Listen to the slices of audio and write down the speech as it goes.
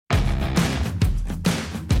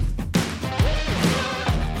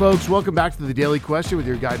Folks, welcome back to the Daily Question with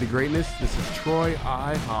your guide to greatness. This is Troy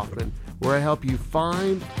Hoffman, where I help you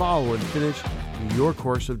find, follow, and finish your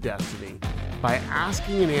course of destiny by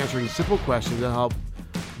asking and answering simple questions that help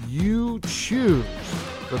you choose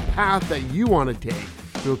the path that you want to take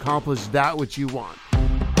to accomplish that which you want.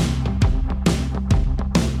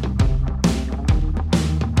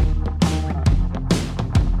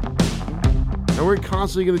 And we're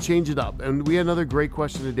constantly going to change it up. And we had another great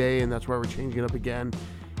question today, and that's why we're changing it up again,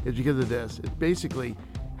 is because of this. It's basically,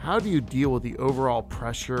 how do you deal with the overall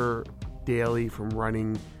pressure daily from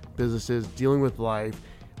running businesses, dealing with life,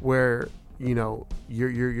 where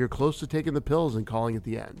you're close to taking the pills and calling it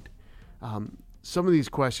the end? Some of these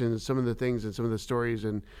questions, some of the things, and some of the stories,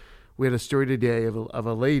 and we had a story today of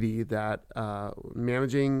a lady that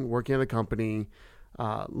working at a company,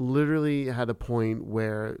 literally had a point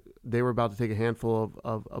where they were about to take a handful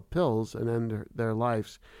of pills and end their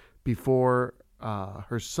lives before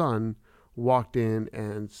her son walked in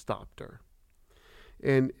and stopped her.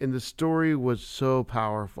 And the story was so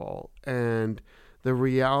powerful, and the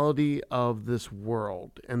reality of this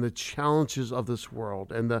world and the challenges of this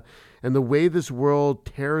world and the way this world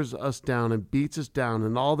tears us down and beats us down,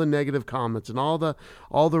 and all the negative comments and all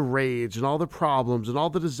the rage and all the problems and all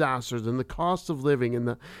the disasters and the cost of living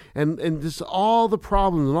and just all the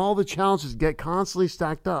problems and all the challenges get constantly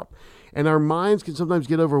stacked up. And our minds can sometimes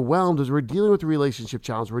get overwhelmed as we're dealing with the relationship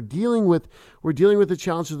challenge. We're dealing with the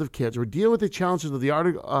challenges of kids. We're dealing with the challenges of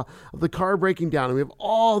the car breaking down. And we have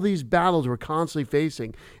all these battles we're constantly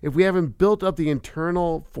facing if we haven't built up the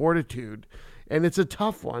internal fortitude. And it's a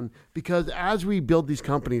tough one, because as we build these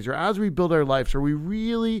companies, or as we build our lives, or we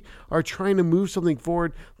really are trying to move something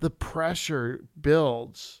forward, the pressure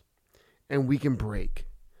builds and we can break.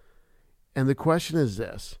 And the question is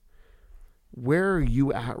this: where are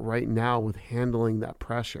you at right now with handling that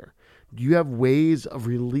pressure? Do you have ways of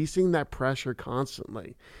releasing that pressure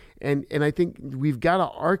constantly? And I think we've got to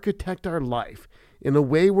architect our life in a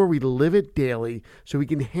way where we live it daily so we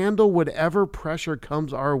can handle whatever pressure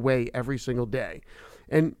comes our way every single day.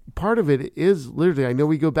 And part of it is literally, I know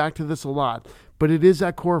we go back to this a lot, but it is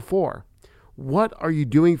that core four. What are you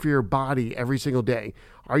doing for your body every single day?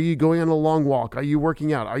 Are you going on a long walk? Are you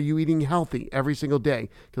working out? Are you eating healthy every single day?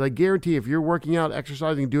 Because I guarantee if you're working out,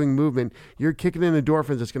 exercising, doing movement, you're kicking in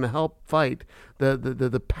endorphins that's going to help fight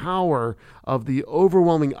the power of the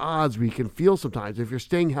overwhelming odds we can feel sometimes. If you're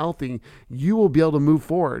staying healthy, you will be able to move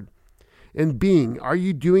forward. And are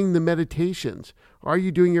you doing the meditations? Are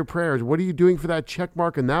you doing your prayers? What are you doing for that check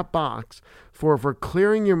mark in that box for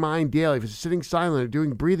clearing your mind daily? If it's sitting silent or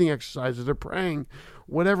doing breathing exercises or praying,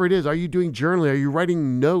 whatever it is, are you doing journaling? Are you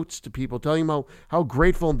writing notes to people, telling them how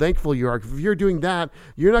grateful and thankful you are? If you're doing that,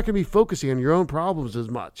 you're not going to be focusing on your own problems as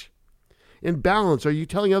much. In balance, are you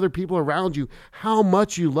telling other people around you how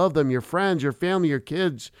much you love them, your friends, your family, your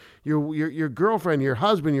kids, your girlfriend, your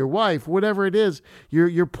husband, your wife, whatever it is?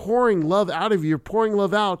 You're pouring love out of you, you're pouring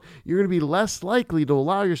love out. You're going to be less likely to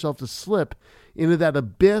allow yourself to slip into that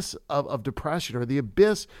abyss of depression, or the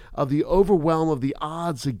abyss of the overwhelm of the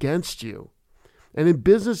odds against you. And in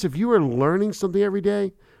business, if you are learning something every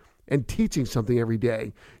day and teaching something every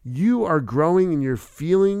day, you are growing and you're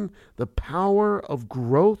feeling the power of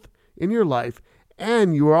growth in your life,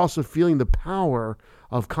 and you are also feeling the power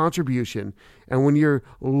of contribution. And when you're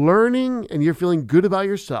learning and you're feeling good about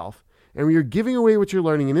yourself, and when you're giving away what you're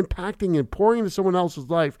learning and impacting and pouring into someone else's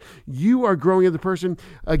life, you are growing as a person.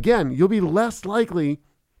 Again, you'll be less likely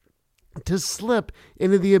to slip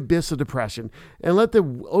into the abyss of depression and let the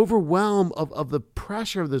overwhelm of the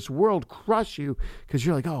pressure of this world crush you, because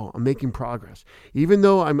you're like, oh, I'm making progress. Even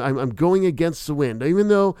though I'm going against the wind, even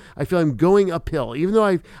though I feel I'm going uphill, even though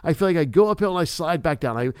I feel like I go uphill and I slide back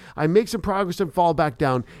down, I make some progress and fall back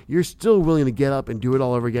down, you're still willing to get up and do it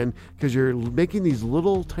all over again, because you're making these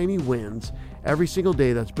little tiny wins every single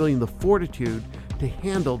day that's building the fortitude to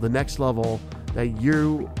handle the next level that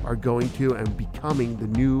you are going to, and becoming the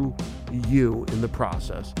new you in the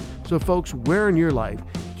process. So folks, where in your life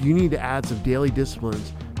do you need to add some daily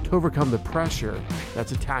disciplines to overcome the pressure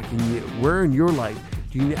that's attacking you? Where in your life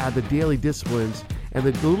do you need to add the daily disciplines and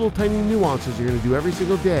the little tiny nuances you're going to do every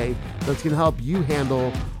single day that's going to help you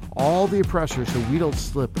handle all the pressure so we don't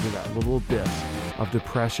slip into that little abyss of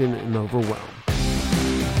depression and overwhelm?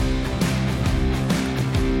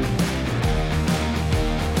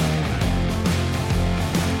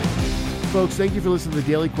 Folks, thank you for listening to The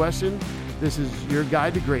Daily Question. This is your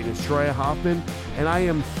guide to greatness, Troy Hoffman, and I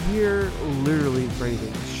am here literally for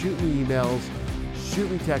anything. Shoot me emails, shoot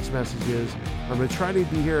me text messages. I'm going to try to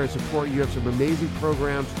be here and support you. You have some amazing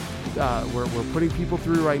programs we're putting people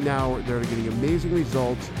through right now. They're getting amazing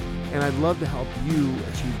results. and I'd love to help you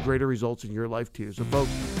achieve greater results in your life too. So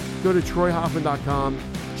folks, go to troyhoffman.com,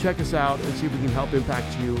 check us out, and see if we can help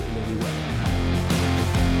impact you in any way.